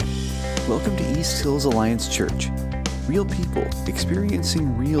Welcome to East Hills Alliance Church. Real people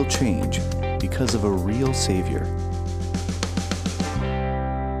experiencing real change because of a real Savior.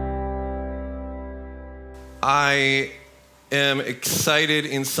 I am excited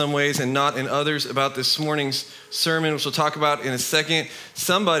in some ways and not in others about this morning's sermon, which we'll talk about in a second.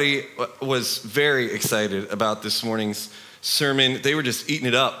 Somebody was very excited about this morning's sermon. They were just eating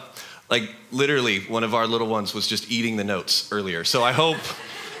it up. Like literally, one of our little ones was just eating the notes earlier. So I hope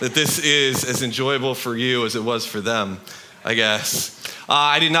that this is as enjoyable for you as it was for them, I guess.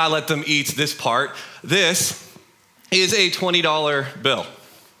 I did not let them eat this part. This is a $20 bill.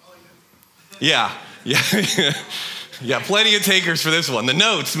 Yeah. Yeah, plenty of takers for this one. The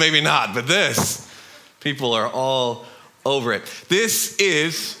notes, maybe not, but this, people are all over it. This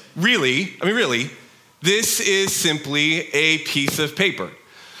is really, this is simply a piece of paper.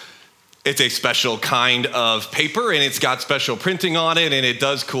 It's a special kind of paper, and it's got special printing on it, and it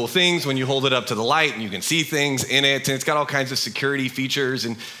does cool things when you hold it up to the light, and you can see things in it, and it's got all kinds of security features,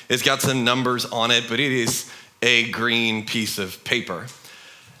 and it's got some numbers on it, but it is a green piece of paper.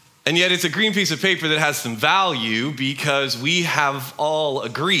 And yet it's a green piece of paper that has some value because we have all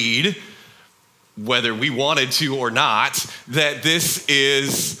agreed, whether we wanted to or not, that this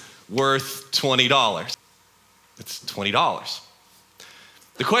is worth $20. It's $20.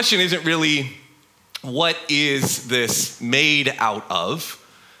 The question isn't really, what is this made out of?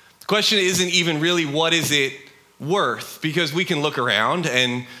 The question isn't even really, what is it worth? Because we can look around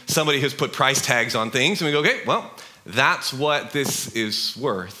and somebody has put price tags on things and we go, okay, well, that's what this is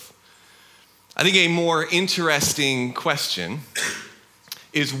worth. I think a more interesting question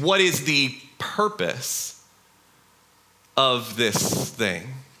is, what is the purpose of this thing?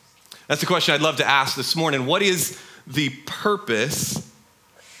 That's the question I'd love to ask this morning. What is the purpose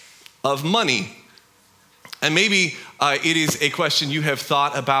of money? And maybe it is a question you have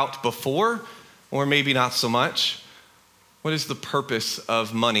thought about before, or maybe not so much. What is the purpose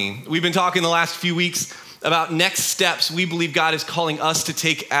of money? We've been talking the last few weeks about next steps we believe God is calling us to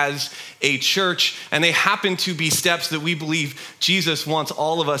take as a church, and they happen to be steps that we believe Jesus wants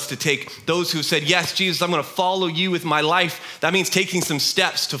all of us to take. Those who said, yes, Jesus, I'm gonna follow you with my life. That means taking some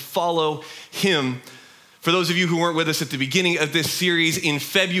steps to follow him. For those of you who weren't with us at the beginning of this series, in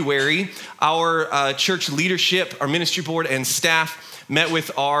February, our church leadership, our ministry board and staff met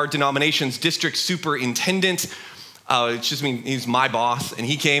with our denomination's district superintendent. It just means he's my boss, and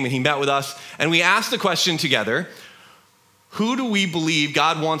he came and he met with us, and we asked the question together, who do we believe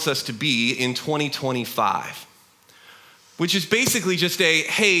God wants us to be in 2025? Which is basically just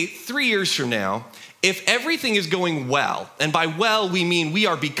hey, 3 years from now, if everything is going well, and by well we mean we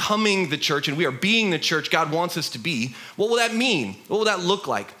are becoming the church and we are being the church God wants us to be, what will that mean? What will that look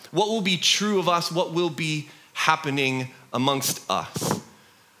like? What will be true of us? What will be happening amongst us?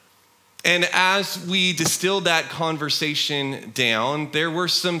 And as we distilled that conversation down, there were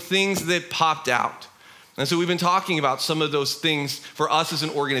some things that popped out. And so we've been talking about some of those things for us as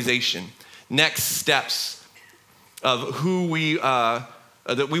an organization, next steps of who we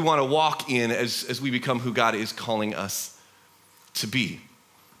that we want to walk in as we become who God is calling us to be.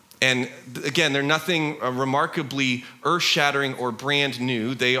 And again, they're nothing remarkably earth-shattering or brand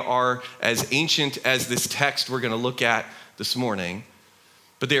new. They are as ancient as this text we're going to look at this morning.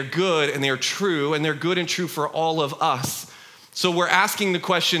 But they're good and they're true, and they're good and true for all of us. So we're asking the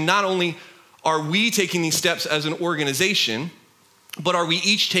question, not only are we taking these steps as an organization, but are we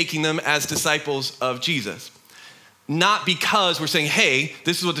each taking them as disciples of Jesus? Not because we're saying, hey,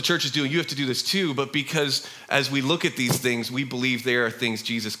 this is what the church is doing, you have to do this too, but because as we look at these things, we believe there are things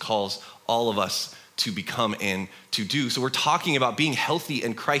Jesus calls all of us to become and to do. So we're talking about being healthy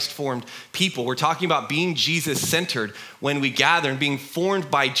and Christ-formed people. We're talking about being Jesus-centered when we gather and being formed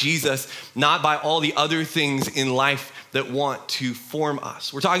by Jesus, not by all the other things in life that want to form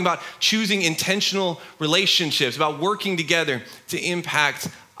us. We're talking about choosing intentional relationships, about working together to impact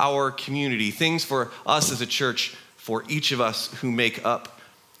our community, things for us as a church, for each of us who make up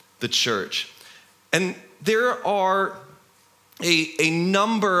the church. And there are a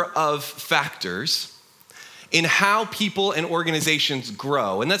number of factors in how people and organizations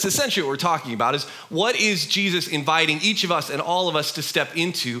grow. And that's essentially what we're talking about, is what is Jesus inviting each of us and all of us to step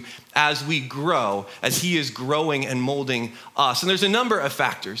into as we grow, as he is growing and molding us. And there's a number of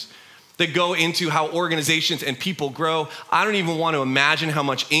factors that go into how organizations and people grow. I don't even want to imagine how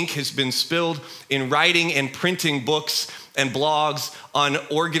much ink has been spilled in writing and printing books and blogs on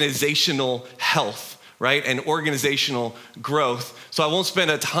organizational health, right? And organizational growth. So I won't spend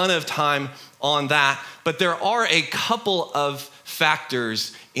a ton of time on that, but there are a couple of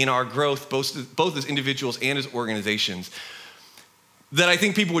factors in our growth, both as individuals and as organizations. that I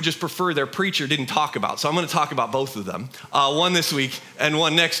think people would just prefer their preacher didn't talk about. So I'm going to talk about both of them, one this week and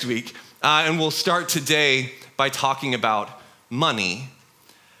one next week. And we'll start today by talking about money.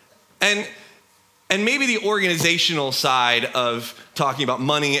 And maybe the organizational side of talking about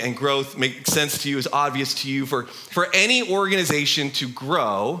money and growth makes sense to you, is obvious to you. For any organization to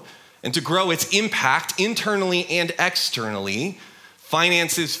grow and to grow its impact internally and externally,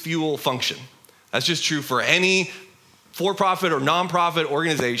 finances fuel function. That's just true for any for-profit or nonprofit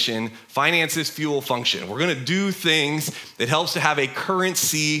organization. Finances fuel function. We're going to do things that helps to have a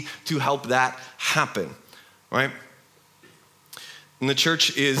currency to help that happen, right? And the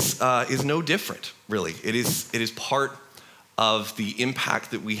church is no different, really. It is part of the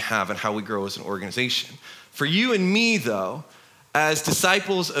impact that we have and how we grow as an organization. For you and me, though, as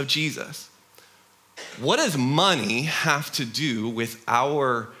disciples of Jesus, what does money have to do with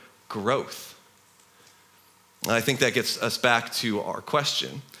our growth? And I think that gets us back to our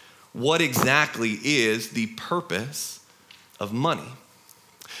question. What exactly is the purpose of money?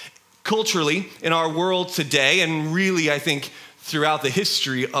 Culturally, in our world today, and really I think throughout the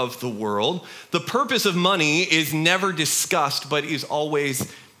history of the world, the purpose of money is never discussed, but is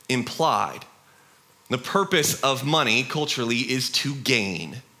always implied. The purpose of money culturally is to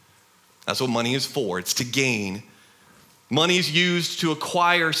gain. That's what money is for. It's to gain. Money is used to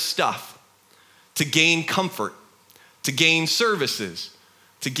acquire stuff, to gain comfort, to gain services,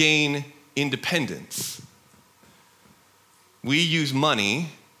 to gain independence. We use money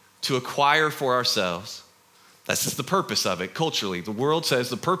to acquire for ourselves. That's just the purpose of it culturally. The world says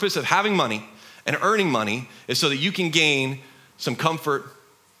the purpose of having money and earning money is so that you can gain some comfort,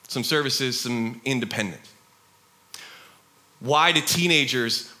 some services, some independence. Why do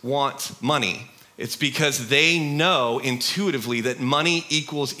teenagers want money? It's because they know intuitively that money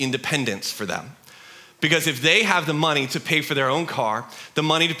equals independence for them. Because if they have the money to pay for their own car, the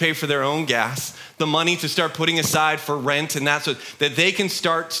money to pay for their own gas, the money to start putting aside for rent and that, so that they can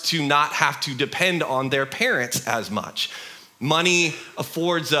start to not have to depend on their parents as much. Money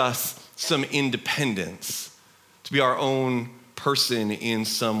affords us some independence, to be our own person in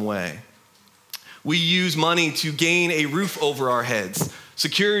some way. We use money to gain a roof over our heads,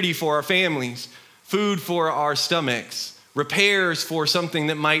 security for our families, food for our stomachs, repairs for something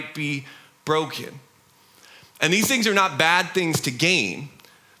that might be broken. And these things are not bad things to gain.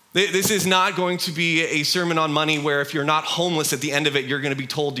 This is not going to be a sermon on money where if you're not homeless at the end of it, you're going to be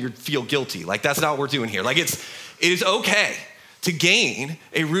told you feel guilty. Like, that's not what we're doing here. Like, it is okay to gain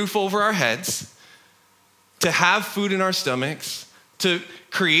a roof over our heads, to have food in our stomachs, to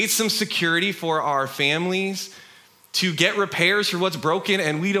create some security for our families, to get repairs for what's broken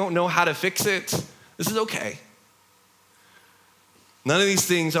and we don't know how to fix it. This is okay. None of these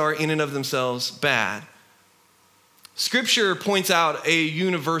things are in and of themselves bad. Scripture points out a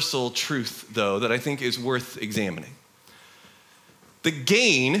universal truth, though, that I think is worth examining. The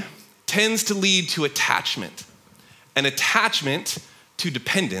gain tends to lead to attachment, and attachment to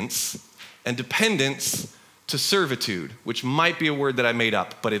dependence, and dependence to servitude, which might be a word that I made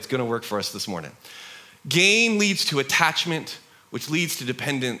up, but it's going to work for us this morning. Gain leads to attachment, which leads to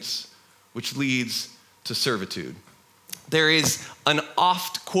dependence, which leads to servitude. There is an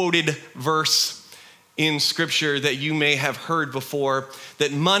oft-quoted verse in Scripture that you may have heard before,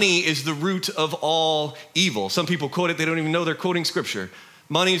 that money is the root of all evil. Some people quote it, they don't even know they're quoting Scripture.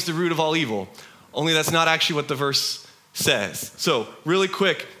 Money is the root of all evil. Only that's not actually what the verse says. So really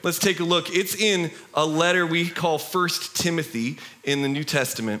quick, let's take a look. It's in a letter we call 1 Timothy in the New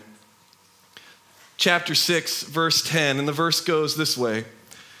Testament. Chapter 6, verse 10, and the verse goes this way.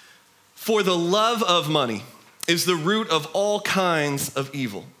 For the love of money is the root of all kinds of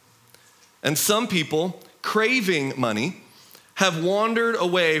evil. And some people, craving money, have wandered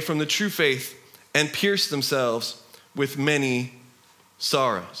away from the true faith and pierced themselves with many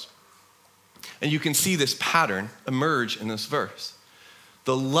sorrows. And you can see this pattern emerge in this verse.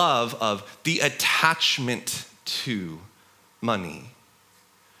 The love of, the attachment to money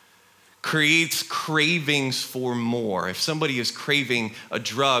creates cravings for more. If somebody is craving a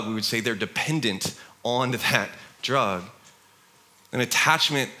drug, we would say they're dependent on that drug. An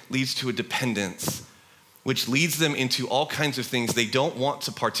attachment leads to a dependence, which leads them into all kinds of things they don't want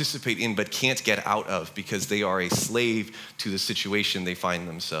to participate in but can't get out of because they are a slave to the situation they find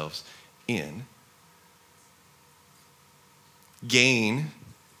themselves in. Gain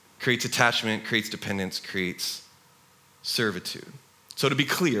creates attachment, creates dependence, creates servitude. So to be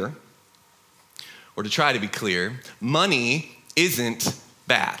clear, or to try to be clear, money isn't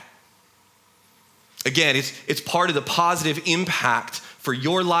bad. Again, it's part of the positive impact for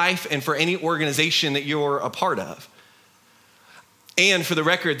your life and for any organization that you're a part of. And for the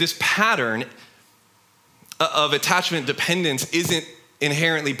record, this pattern of attachment dependence isn't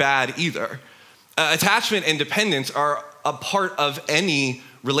inherently bad either. Attachment and dependence are a part of any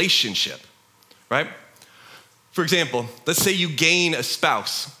relationship, right? For example, let's say you gain a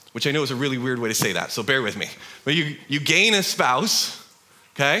spouse, which I know is a really weird way to say that, so bear with me. But you gain a spouse,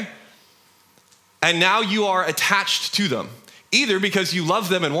 okay? And now you are attached to them, either because you love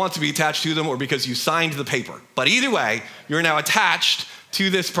them and want to be attached to them or because you signed the paper. But either way, you're now attached to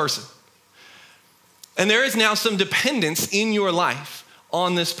this person. And there is now some dependence in your life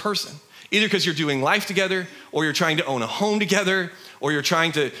on this person, either because you're doing life together, or you're trying to own a home together, or you're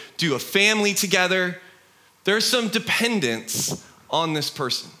trying to do a family together. There's some dependence on this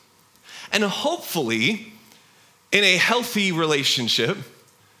person. And hopefully, in a healthy relationship,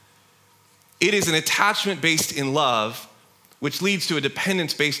 it is an attachment based in love, which leads to a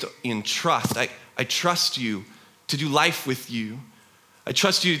dependence based in trust. I trust you to do life with you. I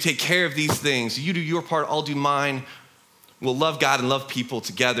trust you to take care of these things. You do your part, I'll do mine. We'll love God and love people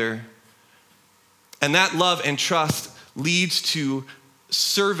together. And that love and trust leads to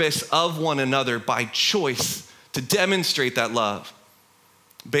service of one another by choice to demonstrate that love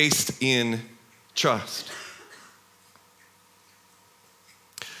based in trust.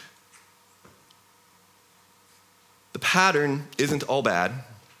 The pattern isn't all bad,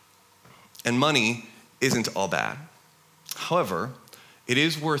 and money isn't all bad. However, it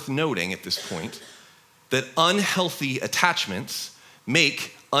is worth noting at this point that unhealthy attachments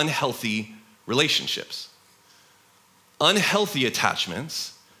make unhealthy relationships. Unhealthy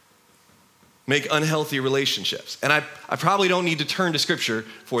attachments make unhealthy relationships. And I probably don't need to turn to scripture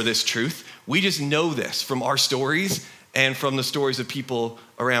for this truth. We just know this from our stories and from the stories of people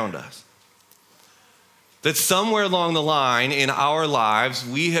around us. That somewhere along the line in our lives,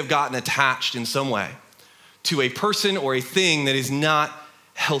 we have gotten attached in some way to a person or a thing that is not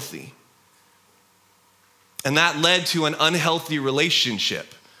healthy. And that led to an unhealthy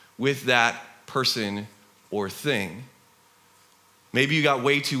relationship with that person or thing. Maybe you got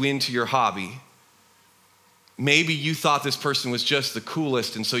way too into your hobby. Maybe you thought this person was just the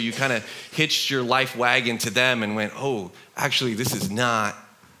coolest, and so you kind of hitched your life wagon to them and went, oh, actually, this is not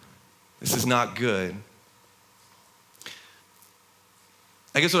good.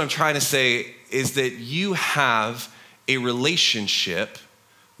 I guess what I'm trying to say is that you have a relationship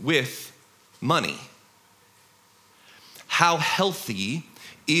with money. How healthy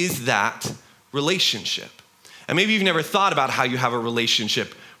is that relationship? And maybe you've never thought about how you have a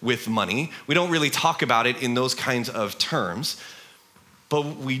relationship with money. We don't really talk about it in those kinds of terms,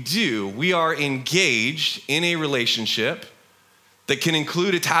 but we do. We are engaged in a relationship that can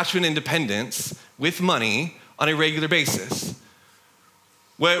include attachment and dependence with money on a regular basis.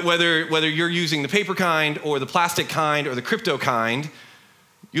 Whether you're using the paper kind or the plastic kind or the crypto kind,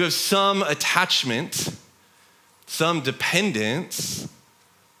 you have some attachment, some dependence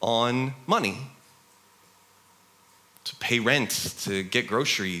on money. To pay rent, to get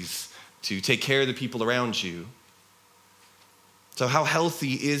groceries, to take care of the people around you. So how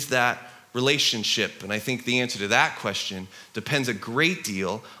healthy is that relationship? And I think the answer to that question depends a great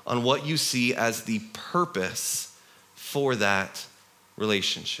deal on what you see as the purpose for that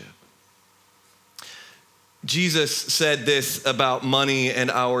relationship. Jesus said this about money and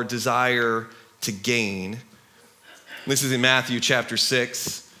our desire to gain. This is in Matthew chapter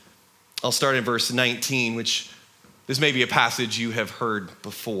 6. I'll start in verse 19, which this may be a passage you have heard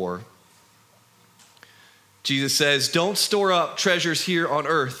before. Jesus says, "Don't store up treasures here on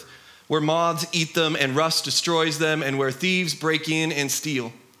earth, where moths eat them and rust destroys them, and where thieves break in and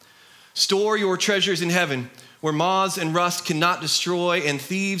steal. Store your treasures in heaven, where moths and rust cannot destroy, and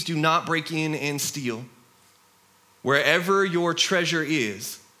thieves do not break in and steal. Wherever your treasure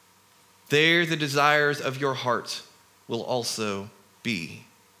is, there the desires of your heart will also be."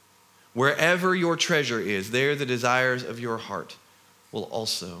 Wherever your treasure is, there the desires of your heart will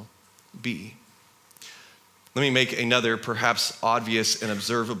also be. Let me make another perhaps obvious and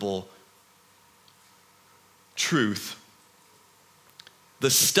observable truth. The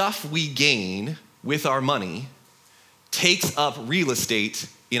stuff we gain with our money takes up real estate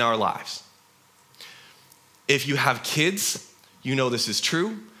in our lives. If you have kids, you know this is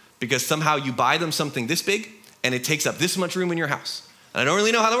true because somehow you buy them something this big and it takes up this much room in your house. And I don't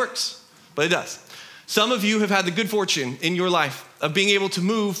really know how that works, but it does. Some of you have had the good fortune in your life of being able to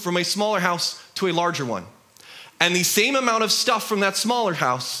move from a smaller house to a larger one. And the same amount of stuff from that smaller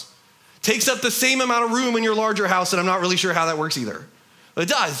house takes up the same amount of room in your larger house, and I'm not really sure how that works either. But it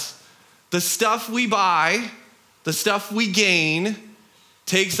does. The stuff we buy, the stuff we gain,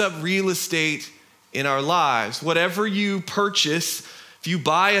 takes up real estate in our lives. Whatever you purchase, if you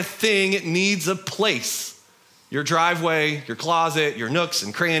buy a thing, it needs a place. Your driveway, your closet, your nooks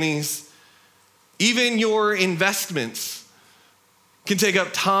and crannies, even your investments can take up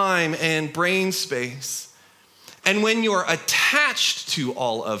time and brain space. And when you're attached to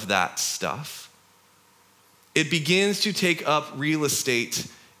all of that stuff, it begins to take up real estate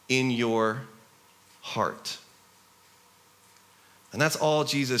in your heart. And that's all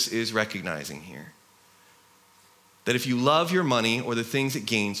Jesus is recognizing here. That if you love your money or the things it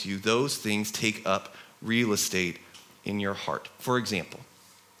gains you, those things take up real estate in your heart. For example,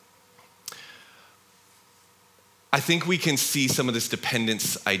 I think we can see some of this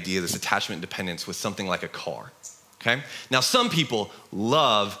dependence idea, this attachment dependence with something like a car, okay? Now, some people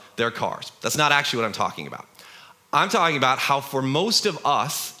love their cars. That's not actually what I'm talking about. I'm talking about how for most of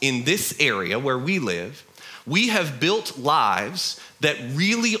us in this area where we live, we have built lives that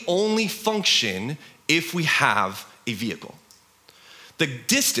really only function if we have a vehicle. The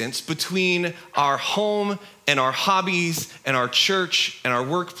distance between our home and our hobbies and our church and our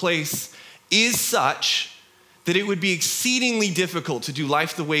workplace is such that it would be exceedingly difficult to do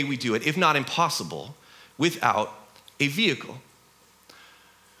life the way we do it, if not impossible, without a vehicle.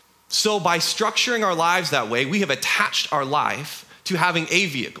 So by structuring our lives that way, we have attached our life to having a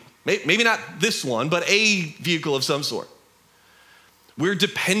vehicle. Maybe not this one, but a vehicle of some sort. We're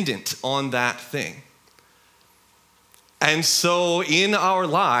dependent on that thing. And so in our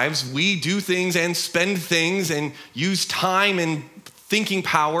lives, we do things and spend things and use time and thinking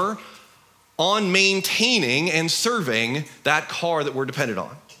power on maintaining and serving that car that we're dependent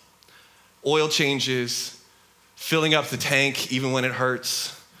on. Oil changes, filling up the tank even when it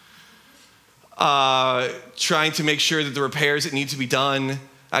hurts, trying to make sure that the repairs that need to be done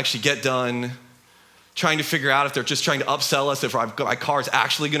actually get done, trying to figure out if they're just trying to upsell us, if my car is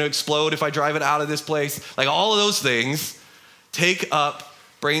actually going to explode if I drive it out of this place. Like all of those things take up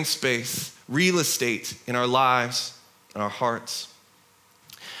brain space, real estate in our lives and our hearts.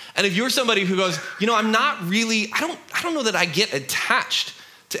 And if you're somebody who goes, I'm not really, I don't know that I get attached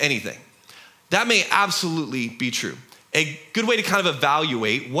to anything. That may absolutely be true. A good way to kind of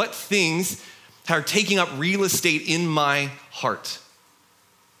evaluate what things are taking up real estate in my heart.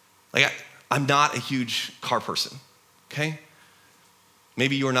 Like I'm not a huge car person, okay?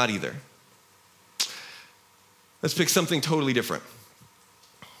 Maybe you're not either. Let's pick something totally different.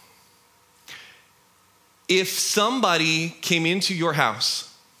 If somebody came into your house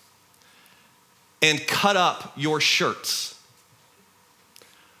and cut up your shirts,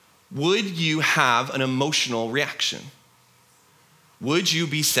 would you have an emotional reaction? Would you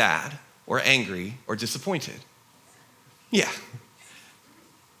be sad or angry or disappointed? Yeah.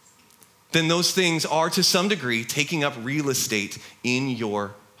 Then those things are to some degree taking up real estate in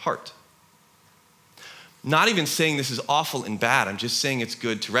your heart. Not even saying this is awful and bad, I'm just saying it's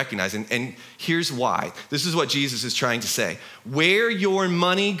good to recognize. And here's why. This is what Jesus is trying to say. Where your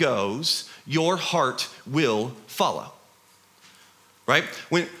money goes, your heart will follow. Right?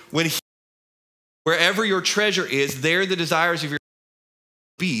 Wherever your treasure is, there the desires of your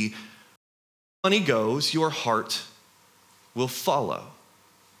heart will be. Where money goes, your heart will follow.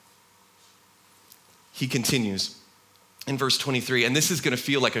 He continues in verse 23, and this is going to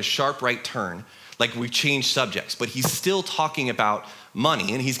feel like a sharp right turn, like we've changed subjects, but he's still talking about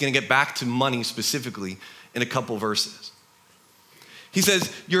money, and he's going to get back to money specifically in a couple verses. He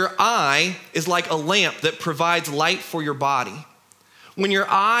says, your eye is like a lamp that provides light for your body. When your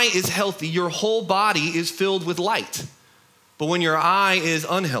eye is healthy, your whole body is filled with light. But when your eye is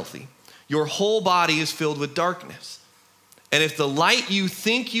unhealthy, your whole body is filled with darkness. And if the light you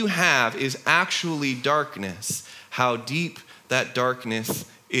think you have is actually darkness, how deep that darkness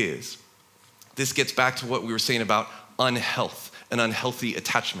is. This gets back to what we were saying about unhealth and unhealthy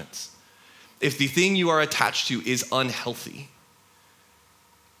attachments. If the thing you are attached to is unhealthy,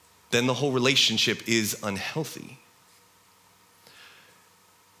 then the whole relationship is unhealthy.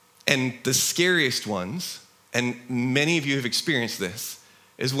 And the scariest ones, and many of you have experienced this,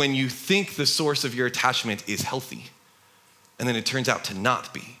 is when you think the source of your attachment is healthy, and then it turns out to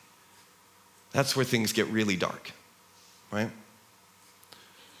not be. That's where things get really dark, right?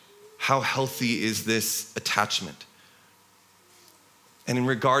 How healthy is this attachment? And in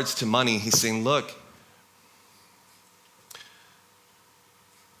regards to money, he's saying, look,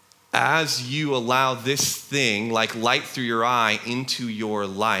 as you allow this thing, like light through your eye, into your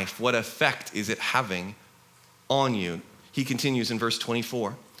life, what effect is it having on you? He continues in verse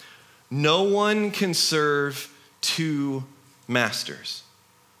 24. No one can serve two masters,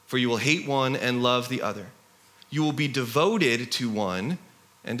 for you will hate one and love the other. You will be devoted to one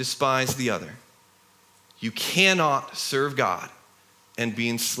and despise the other. You cannot serve God and be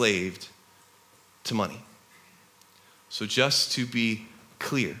enslaved to money. So just to be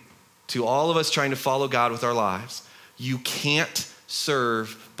clear, to all of us trying to follow God with our lives, you can't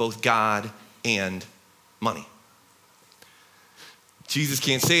serve both God and money. Jesus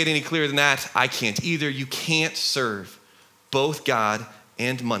can't say it any clearer than that. I can't either. You can't serve both God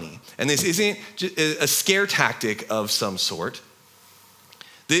and money. And this isn't a scare tactic of some sort.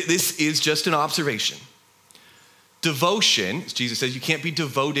 This is just an observation. Devotion, as Jesus says, you can't be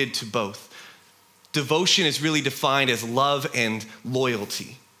devoted to both. Devotion is really defined as love and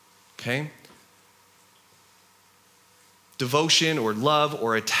loyalty, okay? Devotion or love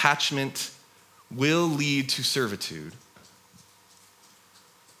or attachment will lead to servitude.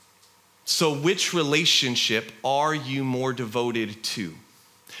 So which relationship are you more devoted to?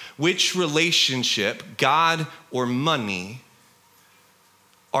 Which relationship, God or money,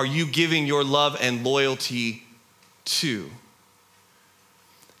 are you giving your love and loyalty to?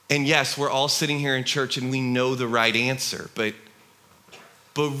 And yes, we're all sitting here in church and we know the right answer, but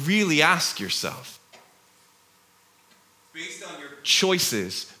really ask yourself, based on your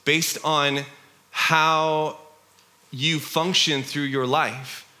choices, based on how you function through your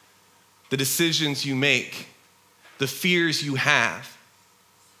life, the decisions you make, the fears you have,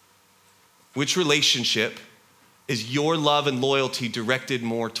 which relationship is your love and loyalty directed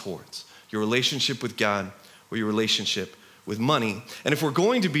more towards? Your relationship with God or your relationship with money? And if we're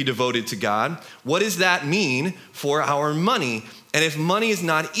going to be devoted to God, what does that mean for our money? And if money is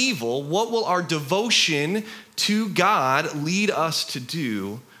not evil, what will our devotion to God lead us to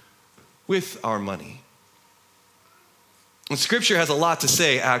do with our money? And Scripture has a lot to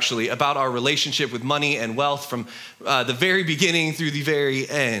say, actually, about our relationship with money and wealth from the very beginning through the very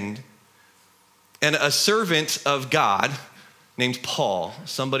end. And a servant of God named Paul,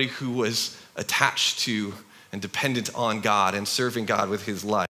 somebody who was attached to and dependent on God and serving God with his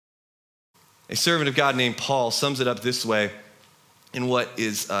life. A servant of God named Paul sums it up this way in what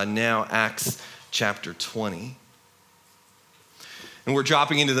is now Acts chapter 20. And we're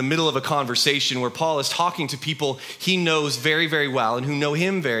dropping into the middle of a conversation where Paul is talking to people he knows very, very well and who know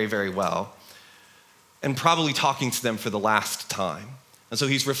him very, very well, and probably talking to them for the last time. And so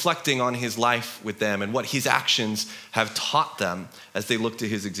he's reflecting on his life with them and what his actions have taught them as they look to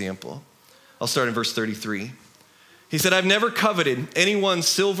his example. I'll start in verse 33. He said, I've never coveted anyone's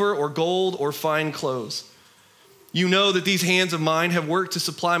silver or gold or fine clothes. You know that these hands of mine have worked to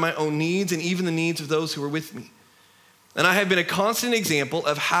supply my own needs and even the needs of those who are with me. And I have been a constant example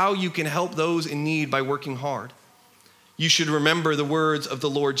of how you can help those in need by working hard. You should remember the words of the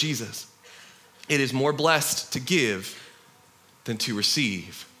Lord Jesus. It is more blessed to give than to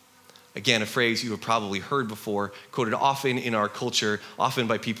receive. Again, a phrase you have probably heard before, quoted often in our culture, often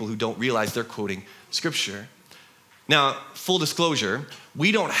by people who don't realize they're quoting Scripture. Now, full disclosure,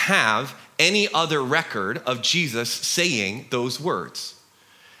 we don't have any other record of Jesus saying those words.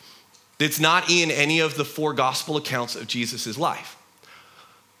 It's not in any of the 4 gospel accounts of Jesus' life.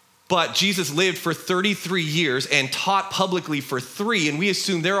 But Jesus lived for 33 years and taught publicly for 3, and we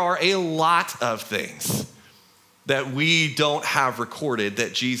assume there are a lot of things that we don't have recorded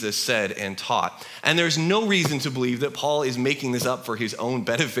that Jesus said and taught. And there's no reason to believe that Paul is making this up for his own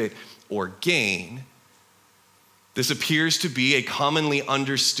benefit or gain. This appears to be a commonly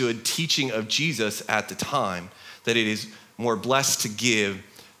understood teaching of Jesus at the time, that it is more blessed to give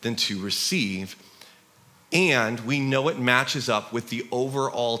than to receive. And we know it matches up with the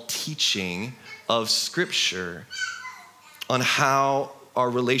overall teaching of Scripture on how our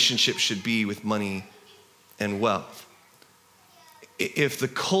relationship should be with money and wealth. If the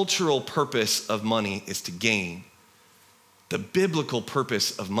cultural purpose of money is to gain, the biblical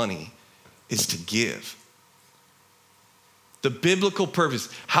purpose of money is to give. The biblical purpose,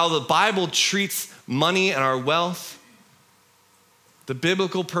 how the Bible treats money and our wealth, the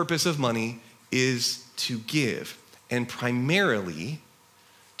biblical purpose of money is to give, and primarily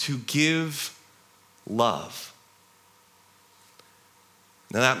to give love.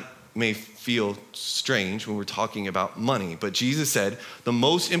 Now that may feel strange when we're talking about money, but Jesus said the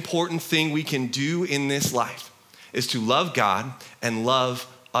most important thing we can do in this life is to love God and love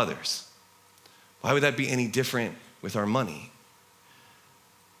others. Why would that be any different with our money?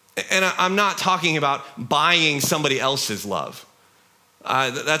 And I'm not talking about buying somebody else's love.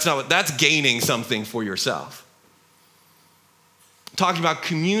 That's gaining something for yourself. I'm talking about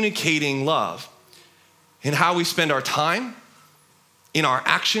communicating love in how we spend our time, in our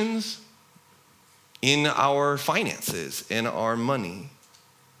actions, in our finances, in our money.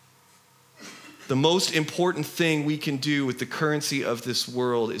 The most important thing we can do with the currency of this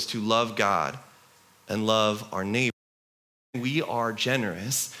world is to love God and love our neighbor. We are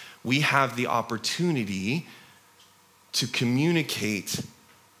generous. We have the opportunity to communicate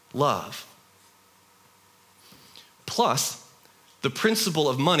love. Plus, the principle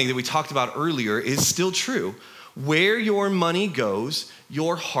of money that we talked about earlier is still true. Where your money goes,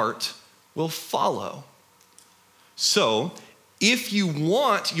 your heart will follow. So, if you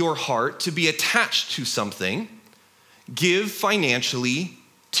want your heart to be attached to something, give financially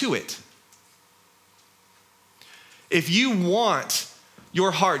to it. If you want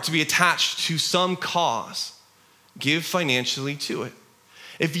your heart to be attached to some cause, give financially to it.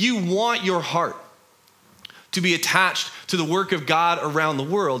 If you want your heart to be attached to the work of God around the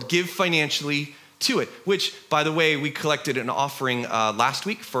world, give financially to it, which, by the way, we collected an offering last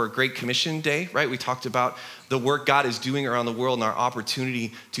week for Great Commission Day, right? We talked about the work God is doing around the world and our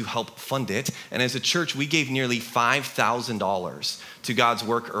opportunity to help fund it. And as a church, we gave nearly $5,000 to God's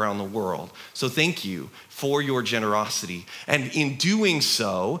work around the world. So thank you for your generosity. And in doing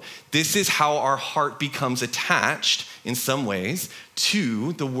so, this is how our heart becomes attached in some ways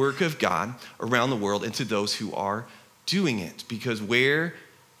to the work of God around the world and to those who are doing it. Because where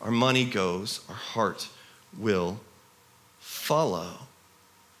our money goes, our heart will follow.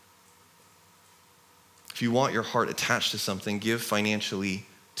 If you want your heart attached to something, give financially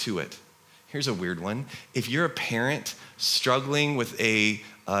to it. Here's a weird one. If you're a parent struggling with a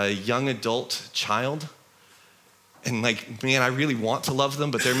young adult child, and like, man, I really want to love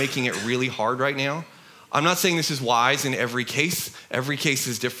them, but they're making it really hard right now. I'm not saying this is wise in every case. Every case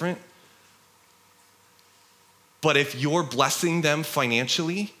is different. But if you're blessing them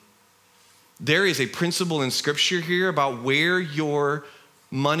financially, there is a principle in Scripture here about where your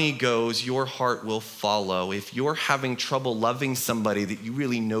money goes, your heart will follow. If you're having trouble loving somebody that you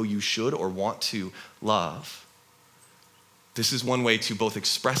really know you should or want to love, this is one way to both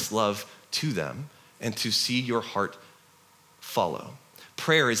express love to them and to see your heart follow.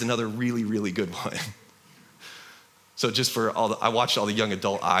 Prayer is another really, really good one. So just for I watched all the young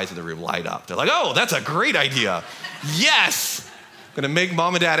adult eyes in the room light up. They're like, oh, that's a great idea. Yes. I'm gonna make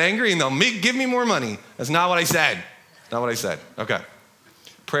mom and dad angry and they'll give me more money. That's not what I said. Not what I said. Okay.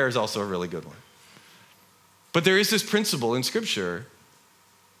 Prayer is also a really good one. But there is this principle in Scripture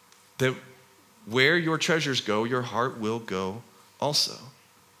that where your treasures go, your heart will go also.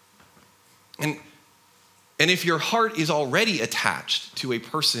 And if your heart is already attached to a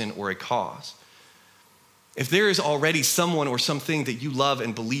person or a cause, if there is already someone or something that you love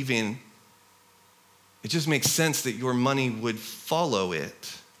and believe in, it just makes sense that your money would follow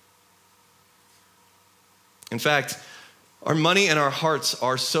it. In fact, our money and our hearts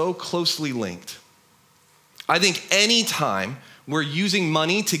are so closely linked. I think any time we're using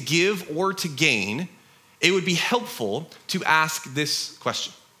money to give or to gain, it would be helpful to ask this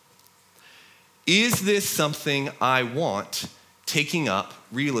question. Is this something I want taking up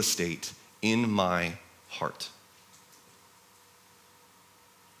real estate in my heart?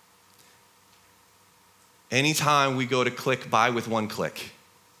 Anytime we go to click buy with one click,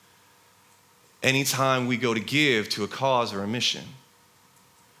 anytime we go to give to a cause or a mission,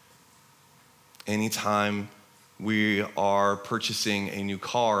 anytime we are purchasing a new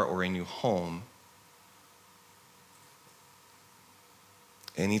car or a new home,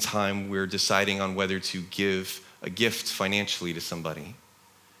 anytime we're deciding on whether to give a gift financially to somebody,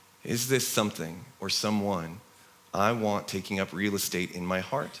 is this something or someone I want taking up real estate in my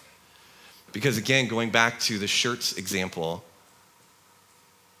heart? Because again, going back to the shirts example,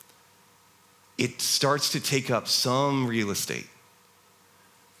 it starts to take up some real estate.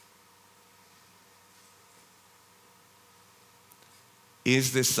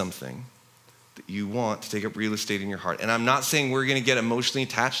 Is this something that you want to take up real estate in your heart? And I'm not saying we're going to get emotionally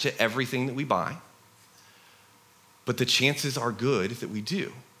attached to everything that we buy, but the chances are good that we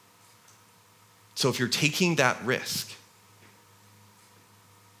do. So if you're taking that risk,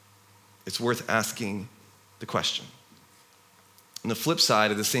 it's worth asking the question. On the flip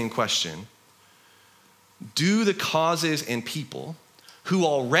side of the same question, do the causes and people who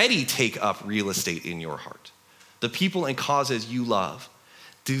already take up real estate in your heart, the people and causes you love,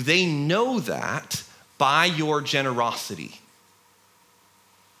 do they know that by your generosity?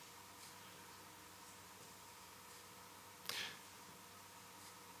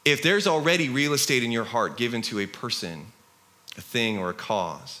 If there's already real estate in your heart given to a person, a thing, or a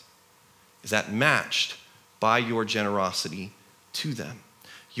cause, is that matched by your generosity to them?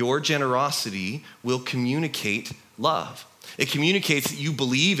 Your generosity will communicate love. It communicates that you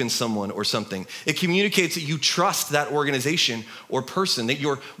believe in someone or something. It communicates that you trust that organization or person, that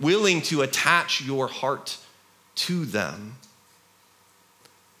you're willing to attach your heart to them.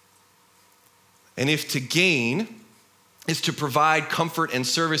 And if to gain is to provide comfort and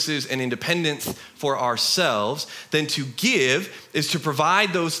services and independence for ourselves, then to give is to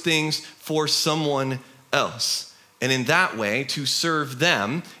provide those things for someone else. And in that way, to serve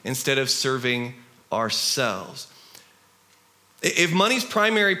them instead of serving ourselves. If money's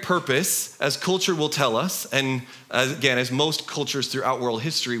primary purpose, as culture will tell us, and again, as most cultures throughout world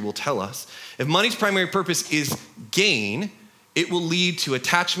history will tell us, if money's primary purpose is gain, it will lead to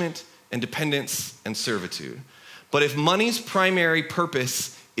attachment and dependence and servitude. But if money's primary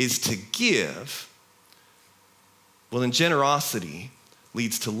purpose is to give, well, then generosity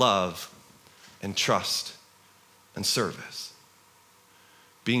leads to love and trust and service.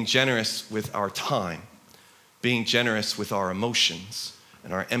 Being generous with our time, being generous with our emotions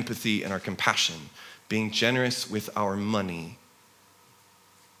and our empathy and our compassion, being generous with our money,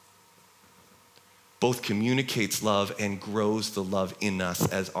 both communicates love and grows the love in us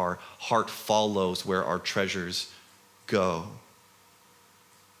as our heart follows where our treasures go.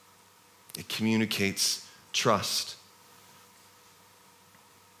 It communicates trust.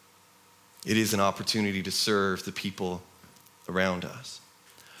 It is an opportunity to serve the people around us.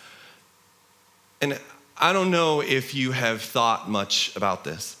 And I don't know if you have thought much about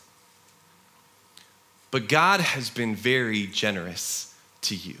this, but God has been very generous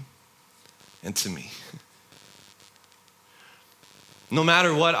to you and to me. No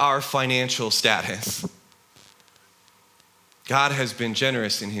matter what our financial status, God has been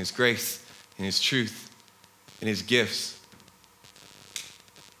generous in his grace, in his truth, in his gifts.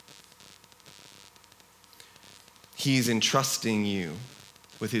 He's entrusting you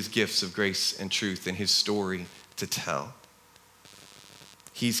with his gifts of grace and truth and his story to tell.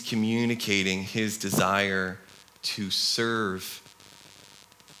 He's communicating his desire to serve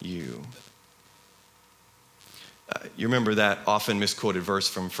you. You remember that often misquoted verse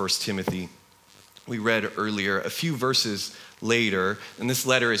from 1 Timothy we read earlier, a few verses later, and this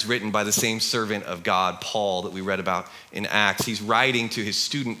letter is written by the same servant of God, Paul, that we read about in Acts. He's writing to his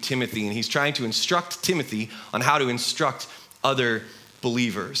student Timothy, and he's trying to instruct Timothy on how to instruct other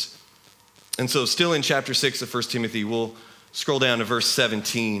believers. And so still in chapter 6 of 1 Timothy, we'll scroll down to verse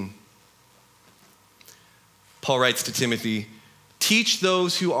 17. Paul writes to Timothy, "Teach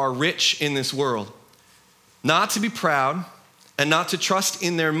those who are rich in this world not to be proud and not to trust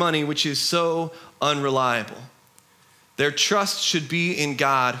in their money, which is so unreliable. Their trust should be in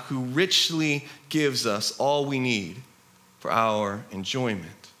God, who richly gives us all we need for our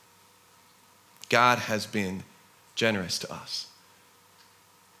enjoyment." God has been generous to us.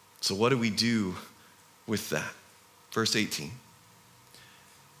 So what do we do with that? Verse 18.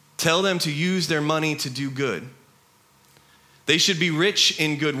 "Tell them to use their money to do good. They should be rich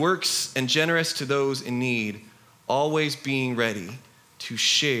in good works and generous to those in need, always being ready to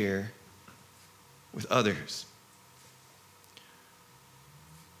share with others."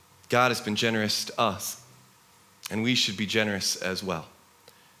 God has been generous to us, and we should be generous as well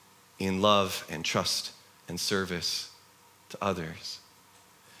in love and trust and service to others.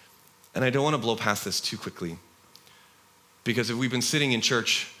 And I don't want to blow past this too quickly, because if we've been sitting in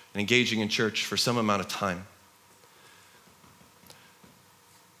church and engaging in church for some amount of time,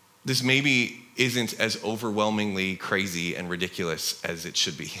 this maybe isn't as overwhelmingly crazy and ridiculous as it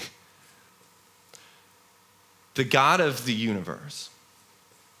should be. The God of the universe,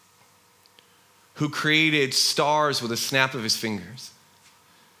 who created stars with a snap of his fingers,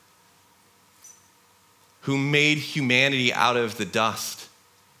 who made humanity out of the dust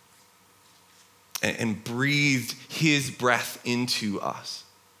and breathed his breath into us,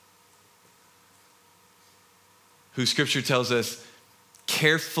 who Scripture tells us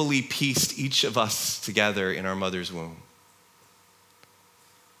carefully pieced each of us together in our mother's womb.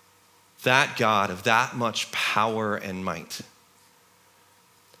 That God of that much power and might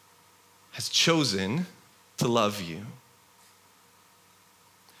has chosen to love you,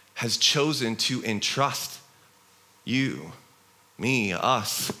 has chosen to entrust you, me,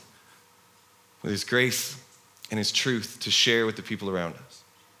 us, with his grace and his truth to share with the people around us.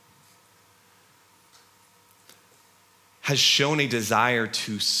 Has shown a desire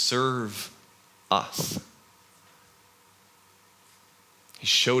to serve us. He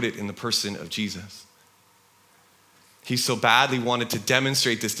showed it in the person of Jesus. He so badly wanted to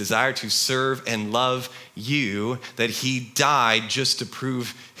demonstrate this desire to serve and love you that he died just to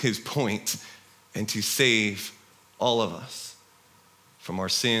prove his point and to save all of us from our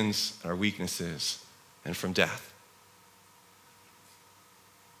sins, our weaknesses, and from death.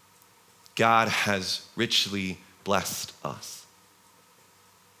 God has richly blessed us.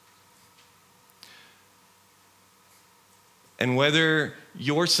 And whether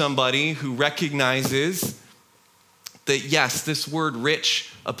you're somebody who recognizes that, yes, this word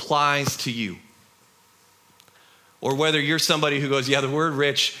rich applies to you, or whether you're somebody who goes, yeah, the word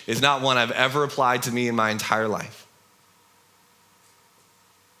rich is not one I've ever applied to me in my entire life.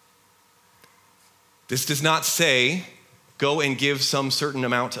 This does not say, go and give some certain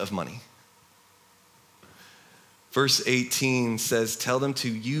amount of money. Verse 18 says, tell them to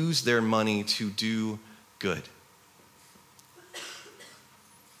use their money to do good.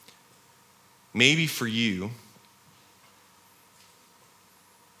 Maybe for you,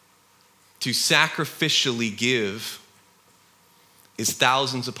 to sacrificially give is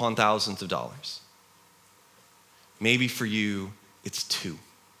thousands upon thousands of dollars. Maybe for you, it's 2.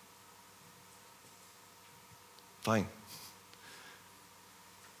 Fine.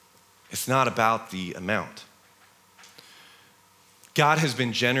 It's not about the amount. God has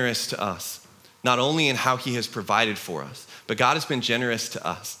been generous to us, not only in how he has provided for us, but God has been generous to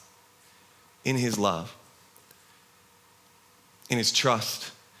us in his love, in his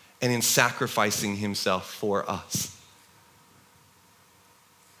trust, and in sacrificing himself for us.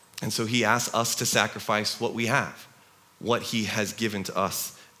 And so he asks us to sacrifice what we have, what he has given to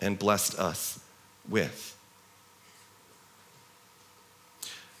us and blessed us with.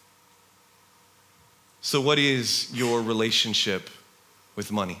 So what is your relationship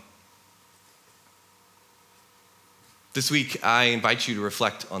with money? This week, I invite you to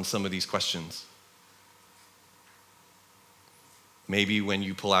reflect on some of these questions. Maybe when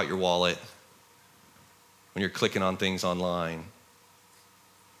you pull out your wallet, when you're clicking on things online.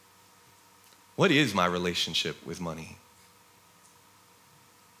 What is my relationship with money?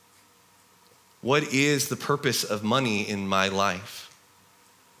 What is the purpose of money in my life?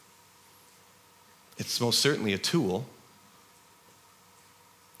 It's most certainly a tool.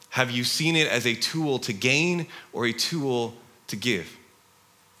 Have you seen it as a tool to gain or a tool to give?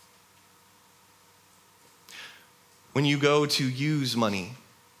 When you go to use money,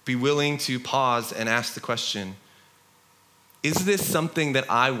 be willing to pause and ask the question, is this something that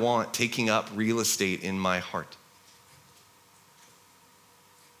I want taking up real estate in my heart?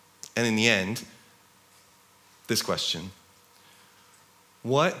 And in the end, this question,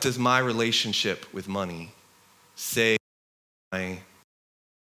 what does my relationship with money say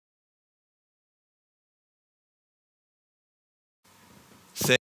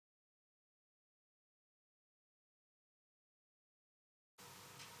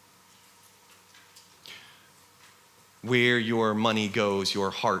where your money goes, your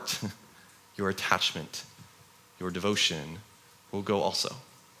heart, your attachment, your devotion will go also.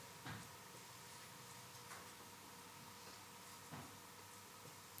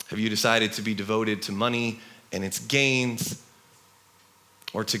 Have you decided to be devoted to money and its gains,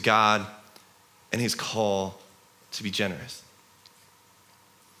 or to God and his call to be generous?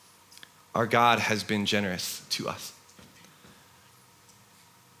 Our God has been generous to us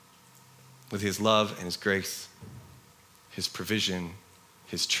with his love and his grace, his provision,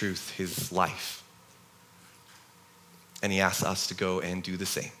 his truth, his life. And he asks us to go and do the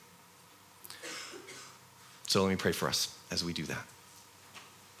same. So let me pray for us as we do that.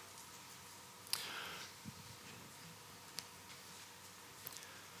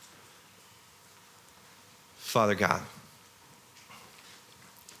 Father God,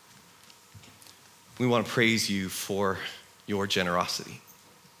 we want to praise you for your generosity.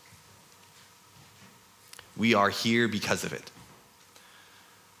 We are here because of it.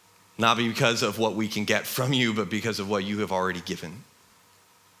 Not because of what we can get from you, but because of what you have already given.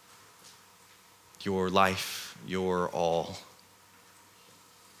 Your life, your all.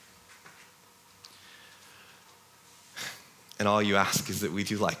 And all you ask is that we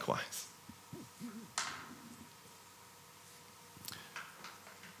do likewise.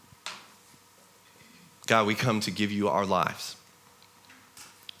 God, we come to give you our lives,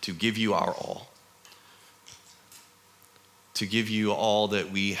 to give you our all, to give you all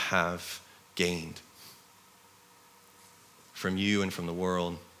that we have gained from you and from the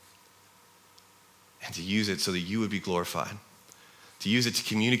world, and to use it so that you would be glorified, to use it to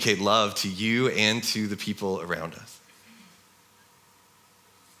communicate love to you and to the people around us.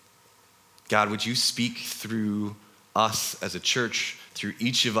 God, would you speak through us as a church, through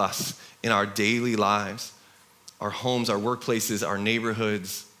each of us in our daily lives, our homes, our workplaces, our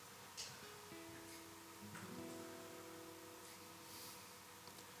neighborhoods.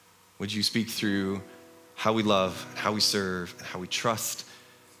 Would you speak through how we love, and how we serve, and how we trust,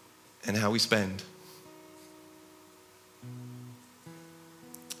 and how we spend?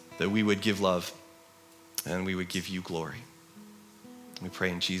 That we would give love and we would give you glory. We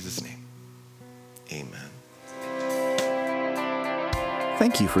pray in Jesus' name. Amen.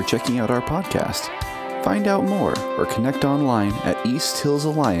 Thank you for checking out our podcast. Find out more or connect online at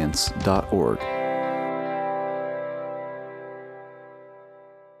easthillsalliance.org.